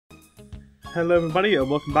Hello everybody and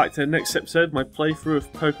welcome back to the next episode of my playthrough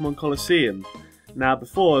of Pokémon Colosseum. Now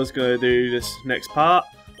before I was going to do this next part,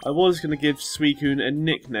 I was going to give Suicune a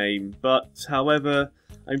nickname, but however,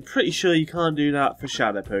 I'm pretty sure you can't do that for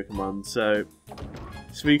Shadow Pokémon, so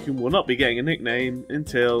Suicune will not be getting a nickname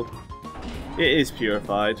until it is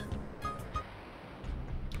purified.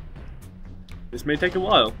 This may take a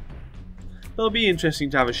while. It'll be interesting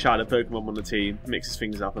to have a Shadow Pokémon on the team, mixes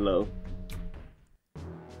things up a little.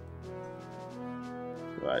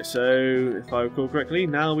 Right, so if I recall correctly,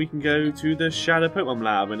 now we can go to the Shadow Pokemon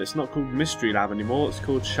Lab, and it's not called Mystery Lab anymore, it's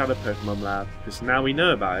called Shadow Pokemon Lab, because now we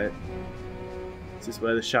know about it. This is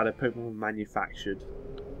where the Shadow Pokemon are manufactured.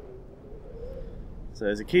 So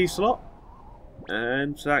there's a key slot,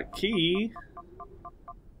 and that key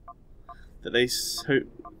that they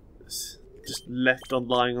just left on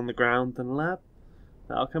lying on the ground in the lab,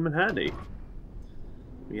 that'll come in handy.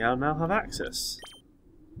 We now have access.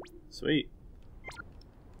 Sweet.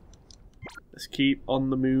 Let's keep On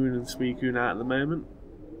the Moon and Suicune out at the moment.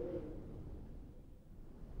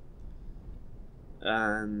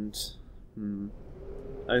 And I'm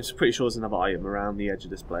pretty sure there's another item around the edge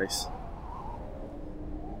of this place.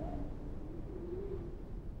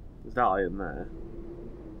 There's that item there.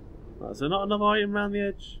 Is there not another item around the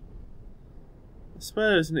edge? I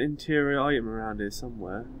swear there's an interior item around here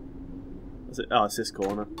somewhere. Is it? Oh, it's this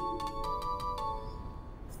corner.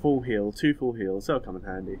 Full heal, 2 full heals, that'll come in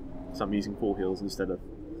handy. So I'm using full heals instead of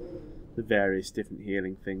the various different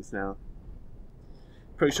healing things now.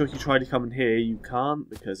 Pretty sure if you try to come in here, you can't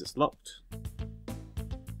because it's locked.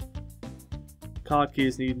 Card key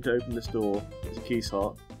is needed to open this door. There's a key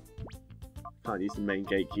slot. Can't use the main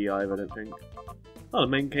gate key either, I don't think. Oh, the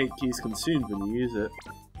main gate key is consumed when you use it.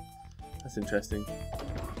 That's interesting.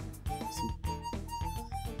 Some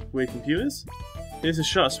weird computers. Here's a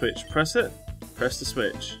shutter switch. Press it. Press the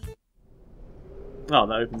switch. Oh,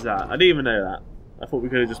 that opens that. I didn't even know that. I thought we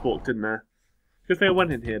could have just walked in there. Good thing I went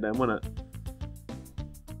in here then, wasn't it?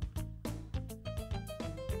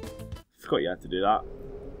 Forgot you had to do that.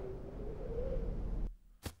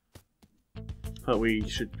 But we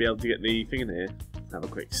should be able to get the thing in here. Have a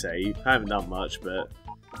quick save. I haven't done much, but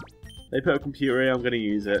they put a computer here, I'm going to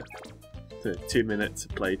use it. 2 minutes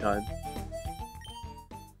of playtime.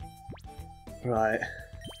 Right.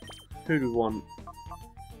 Who do we want?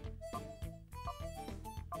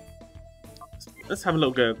 Let's have a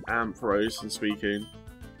little go of Ampharos and Suicune.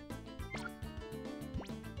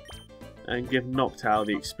 And give Noctowl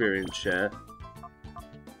the experience share.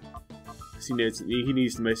 Because he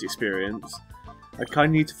needs the most experience. I kind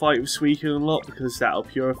of need to fight with Suicune a lot because that'll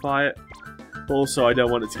purify it. But also I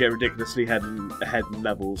don't want it to get ridiculously ahead in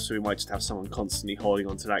levels, so we might just have someone constantly holding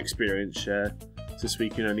onto that experience share. So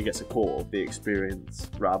Suicune only gets a quarter of the experience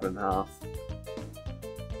rather than half.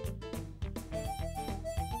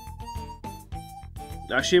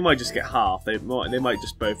 Actually, it might just get half. They might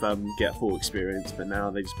just both get full experience, but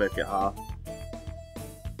now they just both get half.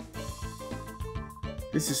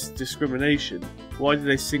 This is discrimination. Why did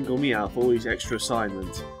they single me out for all these extra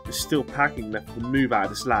assignments? There's still packing left to move out of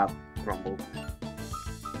this lab. Grumble.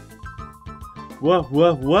 What?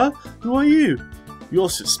 Who are you? You're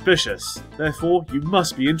suspicious. Therefore, you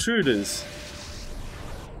must be intruders.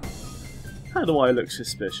 How do I look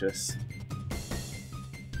suspicious?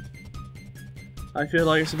 I feel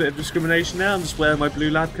like it's a bit of discrimination now. I'm just wearing my blue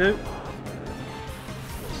lab coat.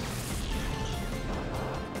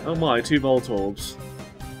 Oh my, 2 Voltorbs.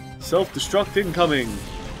 Self-destruct incoming!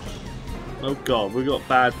 Oh god, we've got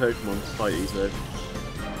bad Pokemon to fight these with.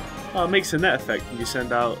 Oh, it makes a net effect when you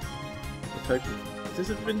send out a Pokemon. Has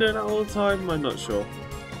it been doing that all the time? I'm not sure.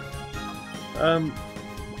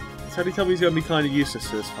 Teletubby's going to be kind of useless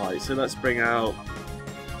for this fight, so let's bring out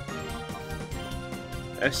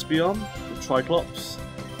Espeon, the Triclops,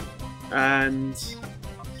 and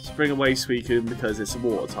just bring away Suicune because it's a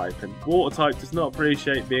water type, and water type does not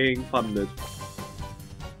appreciate being thundered.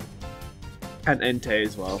 And Entei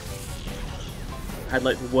as well. Had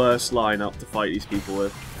like the worst lineup to fight these people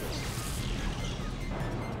with.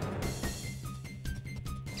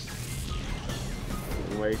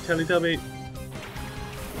 Anyway, Teletubby.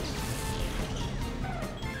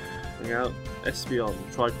 Bring out Espeon,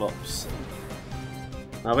 Triclops.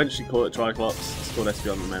 I'll eventually call it Triclops. It's called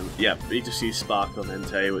Espeon at the moment. Yeah, but he just used Spark on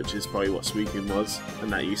Entei, which is probably what Suicune was,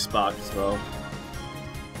 and that used Spark as well.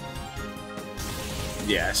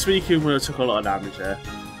 Yeah, Suicune would have took a lot of damage there.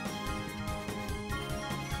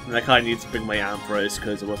 And I kind of need to bring my Ampharos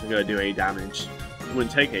because it wasn't going to do any damage. It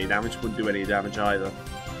wouldn't take any damage, wouldn't do any damage either.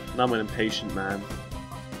 And I'm an impatient man.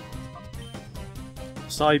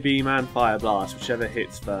 Psybeam and Fire Blast, whichever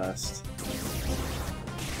hits first.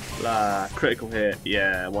 Blah. Critical hit.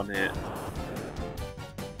 Yeah, one hit.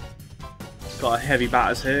 Got a heavy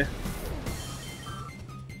batters here.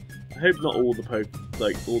 I hope not all the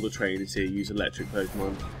all the trainers here use electric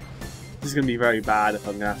Pokemon. This is going to be very bad if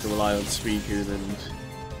I'm going to have to rely on Suicune and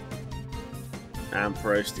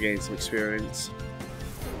Ampharos to gain some experience.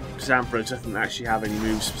 Because Ampharos doesn't actually have any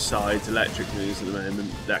moves besides electric moves at the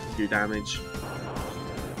moment that can do damage.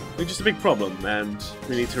 Which is a big problem, and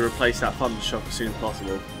we need to replace that Thunder Shock as soon as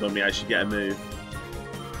possible when we actually get a move.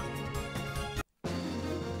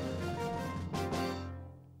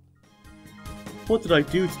 What did I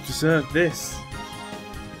do to deserve this?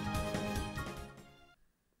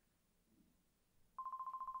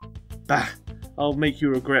 Bah! I'll make you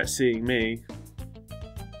regret seeing me.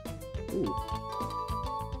 Ooh.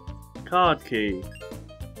 Card key.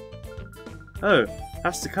 Oh,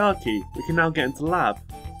 that's the card key. We can now get into the lab.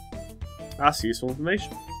 That's useful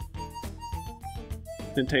information.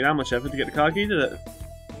 Didn't take that much effort to get the card key, did it?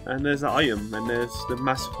 And there's that item, and there's the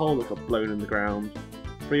massive hole that got blown in the ground.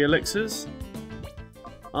 3 elixirs?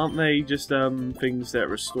 Aren't they just things that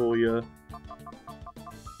restore your...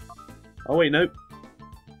 Oh wait, nope.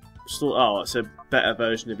 Oh, it's a better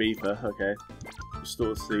version of Ether, okay.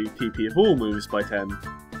 Restores the PP of all moves by 10.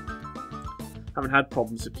 Haven't had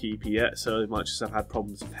problems with PP yet, so much as I've had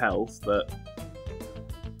problems with health, but...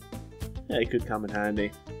 yeah, it could come in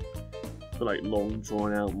handy. For like long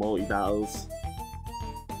drawn out multi-battles.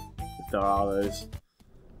 If there are those.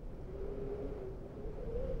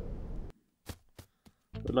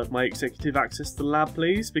 Would like my executive access to the lab,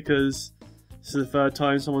 please, because this is the 3rd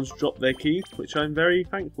time someone's dropped their key, which I'm very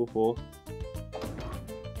thankful for.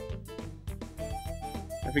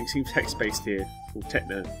 Everything seems text-based here, or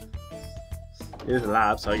techno. It is a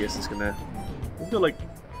lab, so I guess it's gonna... It's got like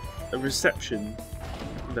a reception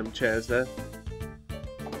with them chairs there.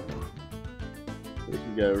 We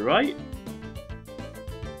can go right.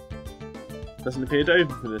 Doesn't appear to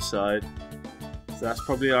open from this side, so that's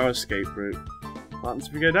probably our escape route. What happens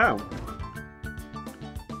if we go down?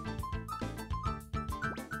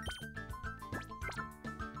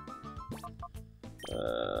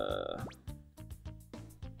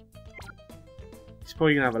 He's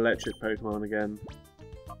probably gonna have electric Pokemon again.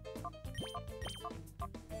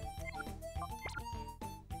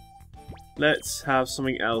 Let's have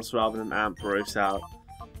something else rather than Ampharos out,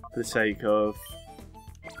 for the sake of...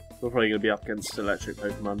 we're probably gonna be up against electric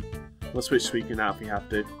Pokemon. We'll switch Suicune out if we have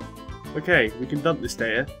to. Okay, we can dump this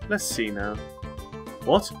data. Let's see now.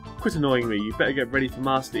 What? Quit annoying me. You better get ready for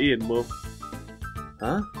Master Ian, Wolf.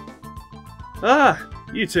 Huh? Ah!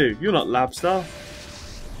 You two, you're not lab staff.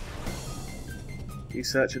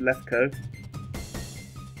 Research at Leftco.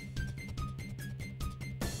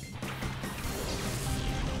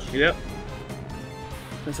 Yep.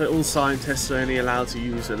 Looks like all scientists are only allowed to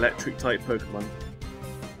use electric type Pokemon.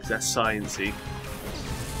 Because that's sciencey.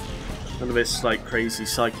 None of this like crazy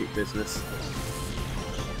psychic business.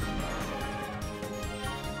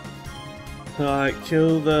 Alright,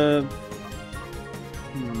 kill the...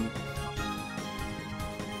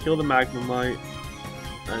 Kill the Magnemite.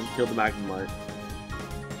 And kill the Magnemite.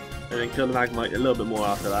 And then kill the Magnemite a little bit more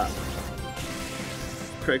after that.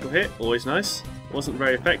 Critical hit, always nice. Wasn't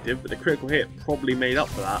very effective, but the critical hit probably made up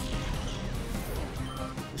for that.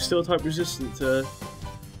 It's still type resistant to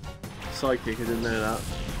Psychic, I didn't know that.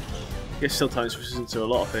 I guess still type resistant to a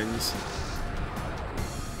lot of things.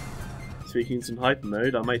 Speaking in some hyper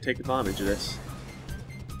mode, I might take advantage of this.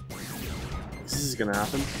 This is gonna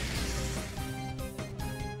happen.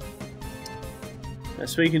 Now,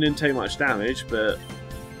 Speaking didn't take much damage, but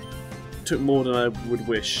took more than I would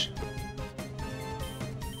wish.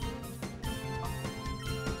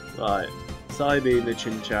 Right, Psybeam the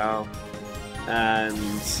Chinchou,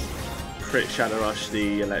 and crit Shadow Rush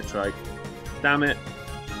the Electrike. Damn it.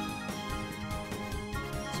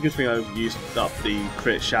 It's a good thing I used up the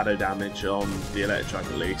crit Shadow damage on the Electrike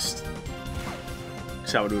at least.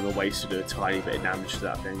 Because that would have been a waste to do a tiny bit of damage to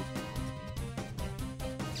that thing.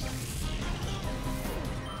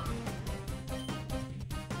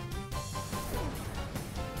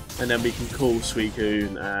 And then we can call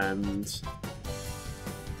Suicune and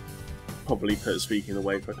probably put Suicune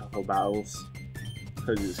away for a couple of battles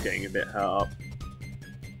because it's getting a bit hurt up.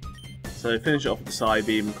 So finish it off with the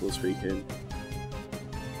Psybeam and call Suicune.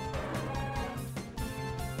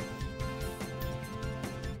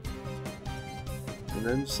 And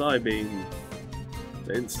then Psybeam,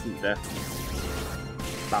 the instant death.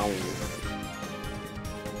 Bound.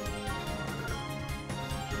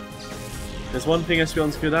 There's one thing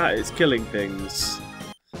Espeon's good at, it's killing things.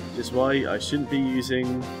 Which is why I shouldn't be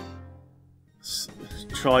using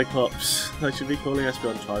Triclops I should be calling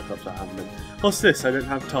Espeon Triclops. I haven't been. What's this? I don't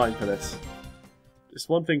have time for this. It's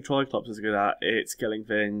one thing Triclops is good at, it's killing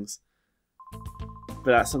things.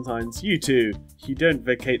 But that sometimes, you two, if you don't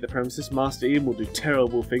vacate the premises, Master Ian will do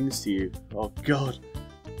terrible things to you. Oh god.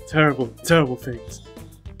 Terrible, terrible things.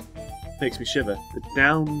 Makes me shiver.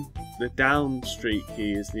 The down street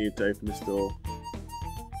key is needed to open this door.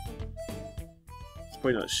 It's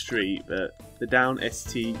probably not street, but the down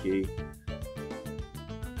ST key.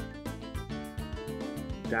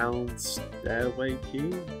 Down stairway key?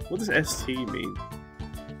 What does ST mean?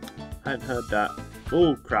 I hadn't heard that.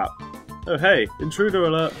 Oh crap. Oh hey, intruder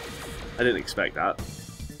alert! I didn't expect that.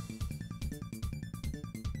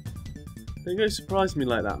 Don't go surprise me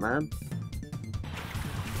like that, man.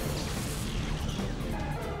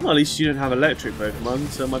 Well, at least you don't have electric Pokemon,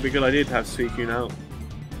 so it might be a good idea to have Suicune out.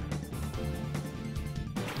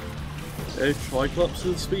 Go Triclops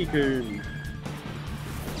and Suicune.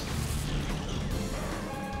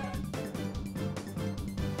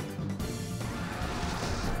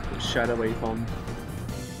 Shadow Wave on.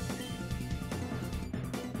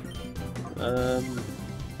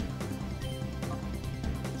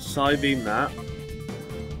 Psybeam that.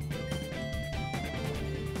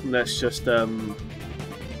 And let's just glug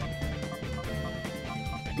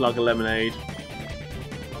a lemonade.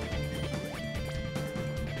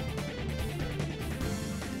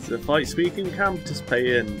 So the fight Suicune can participate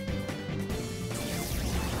in.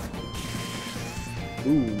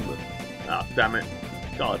 Boom. Ah, damn it.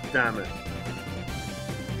 God damn it.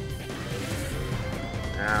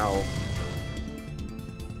 Ow.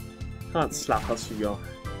 Can't slap us with your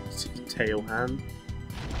tail hand.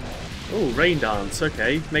 Oh, Rain Dance,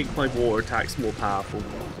 okay. Make my water attacks more powerful.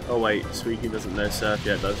 Oh wait, Suicune doesn't know Surf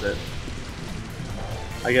yet, does it?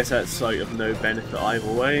 I guess that's like of no benefit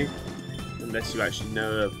either way. Unless you actually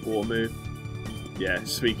know a water move. Yeah,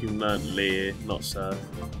 Suicune learned Leer, not Surf.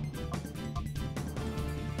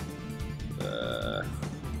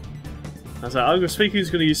 I was like, oh, Suicune's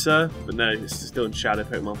going to use Surf, but no, it's still in Shadow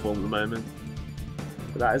Pokemon form at the moment.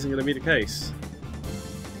 But that isn't going to be the case.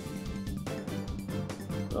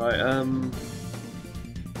 Right,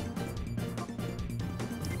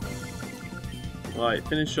 right,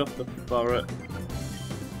 finish off the Furret.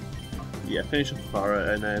 Yeah, finish off the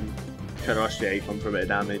Furret and then Shadow Rush the Apon for a bit of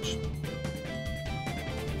damage.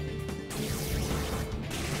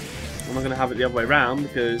 I'm not going to have it the other way around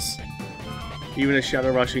because even a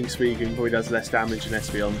Shadow Rushing Suicune probably does less damage than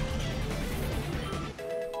Espeon.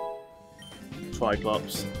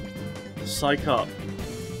 Triclops. Psych up.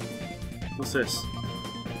 What's this?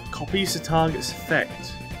 Copies the target's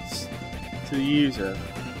effect to the user.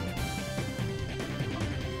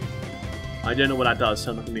 I don't know what that does,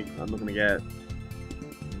 so I'm not gonna get it.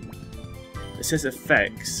 It says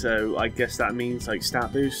effects, so I guess that means like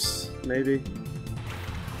stat boosts, maybe.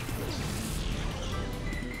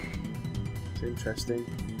 Interesting.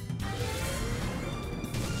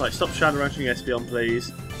 Right, stop Shadow Rushing Espeon, please.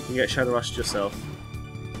 You can get Shadow Rushed yourself.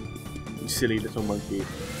 You silly little monkey.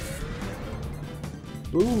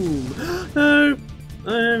 Boom! No!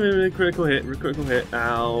 Critical hit, critical hit.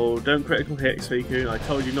 Ow, don't critical hit, Suicune. I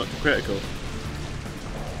told you not to critical.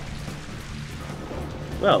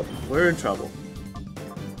 Well, we're in trouble.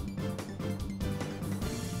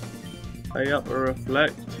 Pay up or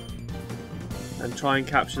reflect. And try and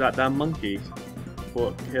capture that damn monkey before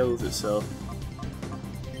it kills itself.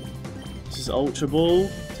 This is Ultra Ball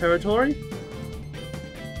territory.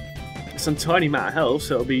 It's some tiny amount of health,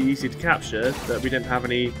 so it'll be easy to capture, but we don't have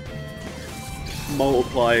any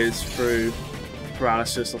multipliers through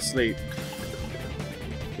paralysis or sleep.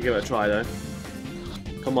 We'll give it a try though.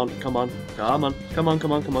 Come on, come on, come on, come on,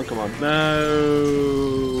 come on, come on, come on.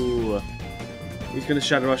 No! He's going to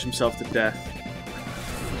Shadow Rush himself to death.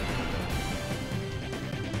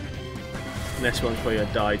 Next one's probably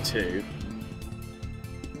gonna die too.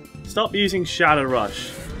 Stop using Shadow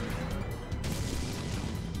Rush.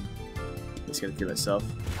 It's gonna kill itself.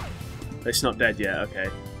 It's not dead yet,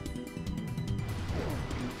 okay.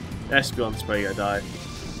 Espeon's probably gonna die.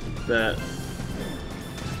 But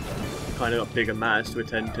kind of got bigger matters to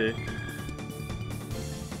attend to.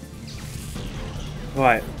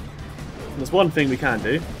 Right. There's one thing we can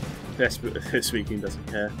do. Suicune doesn't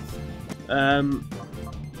care.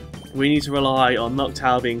 We need to rely on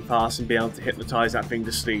Noctowl being fast and be able to hypnotise that thing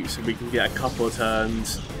to sleep so we can get a couple of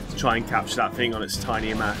turns to try and capture that thing on its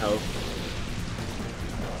tiny amount of health.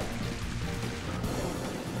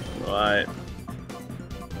 Right.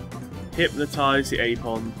 Hypnotise the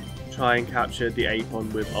Apon. Try and capture the Apon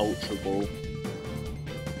with Ultra Ball.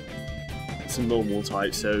 It's a normal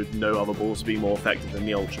type, so no other balls will be more effective than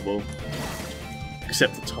the Ultra Ball.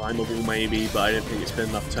 Except the timeable maybe, but I don't think it's been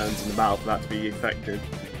enough turns in the battle for that to be effective.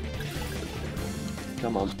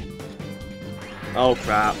 Come on. Oh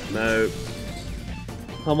crap, no.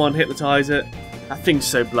 Come on, hypnotise it. That thing's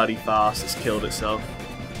so bloody fast, it's killed itself.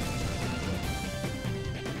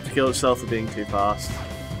 It's killed itself for being too fast.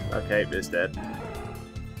 Okay, it's dead.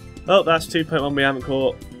 Oh, that's 2 Pokemon we haven't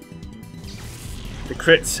caught. The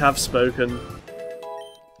crits have spoken.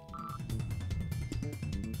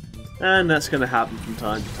 And that's going to happen from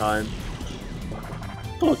time to time.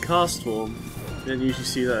 Oh, a cast form. You don't usually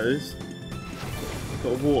see those.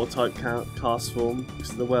 Got a water type cast form because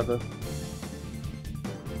of the weather.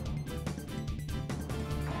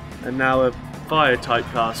 And now a fire type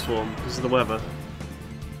cast form because of the weather.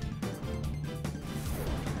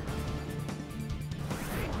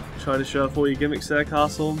 Try to show off all your gimmicks there,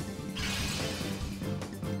 cast form.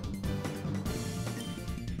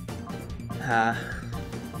 Ah.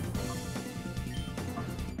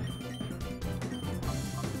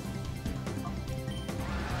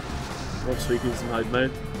 Obviously, we can use in hide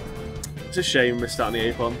mode. It's a shame we missed out on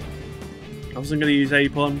the Apon. I wasn't going to use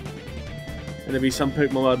Apon, and there'd be some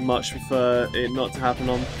Pokemon I'd much prefer it not to happen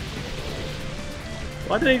on.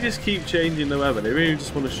 Why do they just keep changing the weather? They really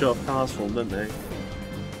just want to show off cast form, don't they?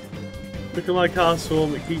 Look at my cast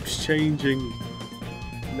form, it keeps changing.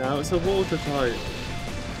 Now it's a water type.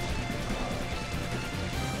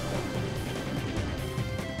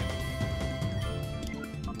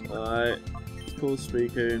 Alright, let's call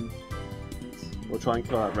Suicune. We'll try and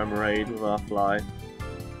kill that Remoraid with our fly.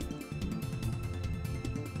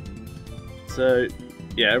 So,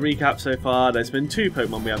 yeah, a recap so far. There's been 2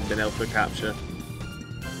 Pokemon we haven't been able to capture.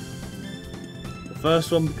 The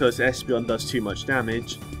first one because Espeon does too much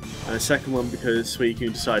damage, and the second one because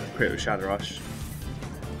Suicune decided to crit with Shadow Rush.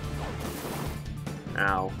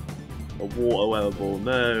 Ow. A water weather ball,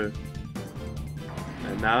 no.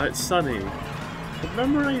 And now it's sunny. The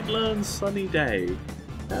Remoraid learns Sunny Day.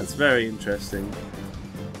 That's very interesting.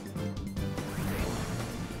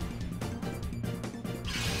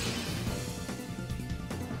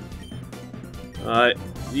 Alright,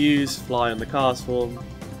 use Fly on the cast form,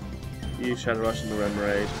 use Shadow Rush on the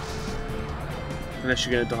Remoraid. Unless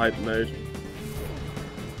you're going into Hyper mode.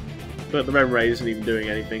 But the Remoraid isn't even doing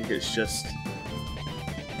anything, it's just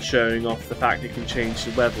showing off the fact it can change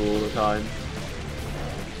the weather all the time.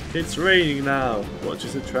 It's raining now. Watch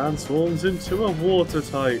as it transforms into a water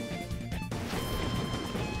type.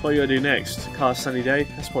 What are you going to do next? Cast Sunny Day?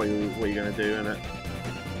 That's probably what you're going to do, isn't it?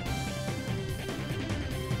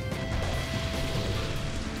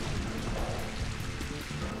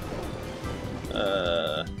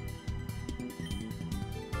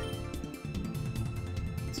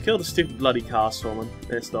 Let's kill the stupid bloody cast form and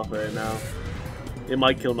pissed off at it now. It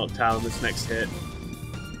might kill Noctowl in this next hit.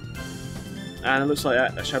 And it looks like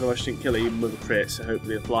a Shadow Rush didn't kill it even with a crit, so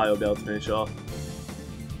hopefully a Fly will be able to finish off.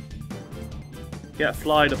 Get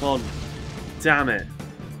flied upon. Damn it.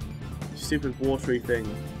 Stupid watery thing.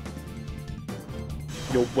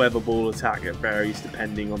 Your Weather Ball attack, it varies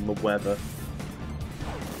depending on the weather.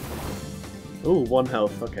 Ooh, 1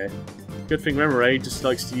 health, okay. Good thing Remoraid just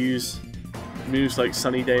likes to use moves like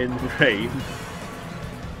Sunny Day and Rain.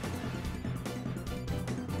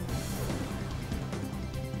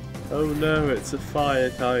 Oh no, it's a fire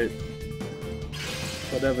type.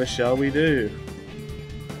 Whatever shall we do?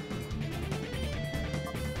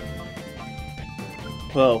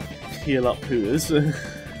 Well, heal up Hooters.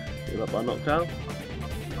 Heal up our Noctowl.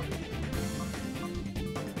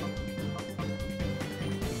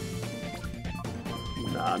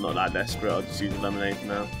 Nah, not that desperate, I'll just use Lemonade for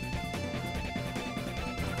now.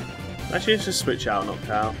 Actually, let's just switch out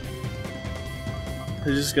Noctowl.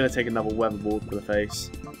 He's just going to take another Weather Ball to the face.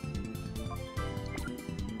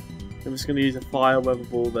 If I'm just going to use a Fire Weather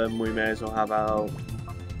Ball, then we may as well have our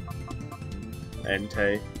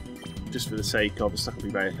Entei. Just for the sake of, it's not going to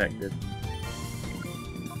be very effective.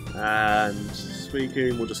 And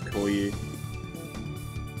Suicune, we'll just call you.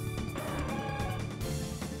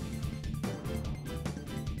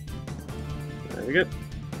 There we go.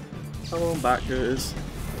 Come on back, Hooters.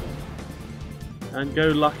 And go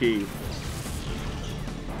lucky.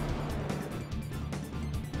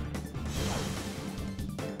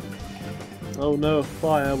 Oh no, a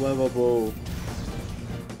fire weather ball.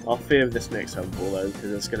 I'll fear this next weather ball though,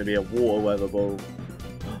 because it's going to be a water weather ball.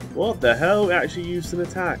 What the hell? It actually used an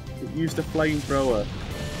attack. It used a flamethrower.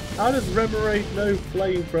 How does Remoraid know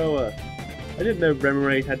flamethrower? I didn't know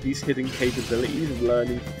Remoraid had these hidden capabilities of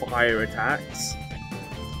learning fire attacks.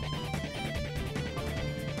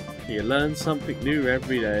 You learn something new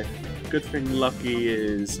every day. Good thing Lucky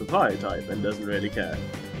is a fire type and doesn't really care.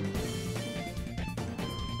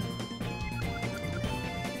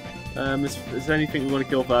 Is there anything we want to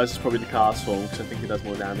kill first? It's probably the cast form, because I think it does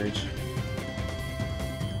more damage.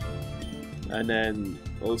 And then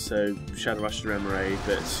also Shadow Rush to Remoraid,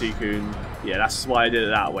 but Suicune, yeah, that's why I did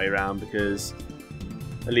it that way around, because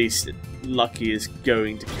at least Lucky is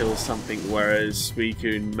going to kill something, whereas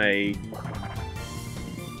Suicune may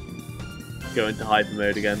go into hyper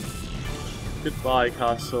mode again. Goodbye,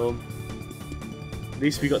 Castle. At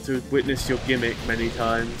least we got to witness your gimmick many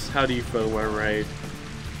times. How do you feel, Remoraid?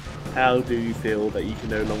 How do you feel that you can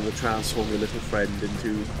no longer transform your little friend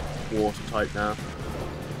into water type now?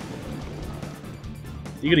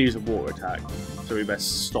 You're going to use a water attack, so we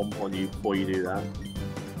best stomp on you before you do that.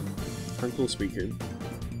 Uncle Suicune.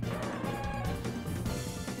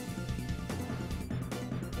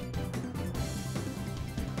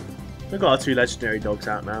 We've got our 2 legendary dogs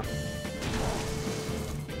out now.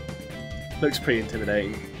 Looks pretty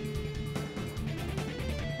intimidating.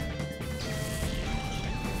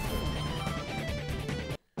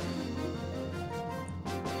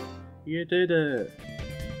 You did it!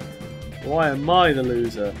 Why am I the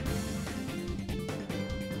loser?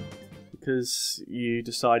 Because you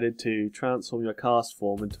decided to transform your cast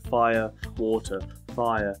form into fire, water,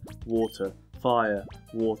 fire, water, fire,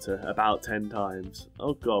 water about 10 times.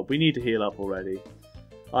 Oh god, we need to heal up already.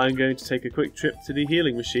 I'm going to take a quick trip to the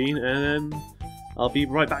healing machine and then I'll be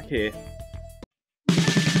right back here.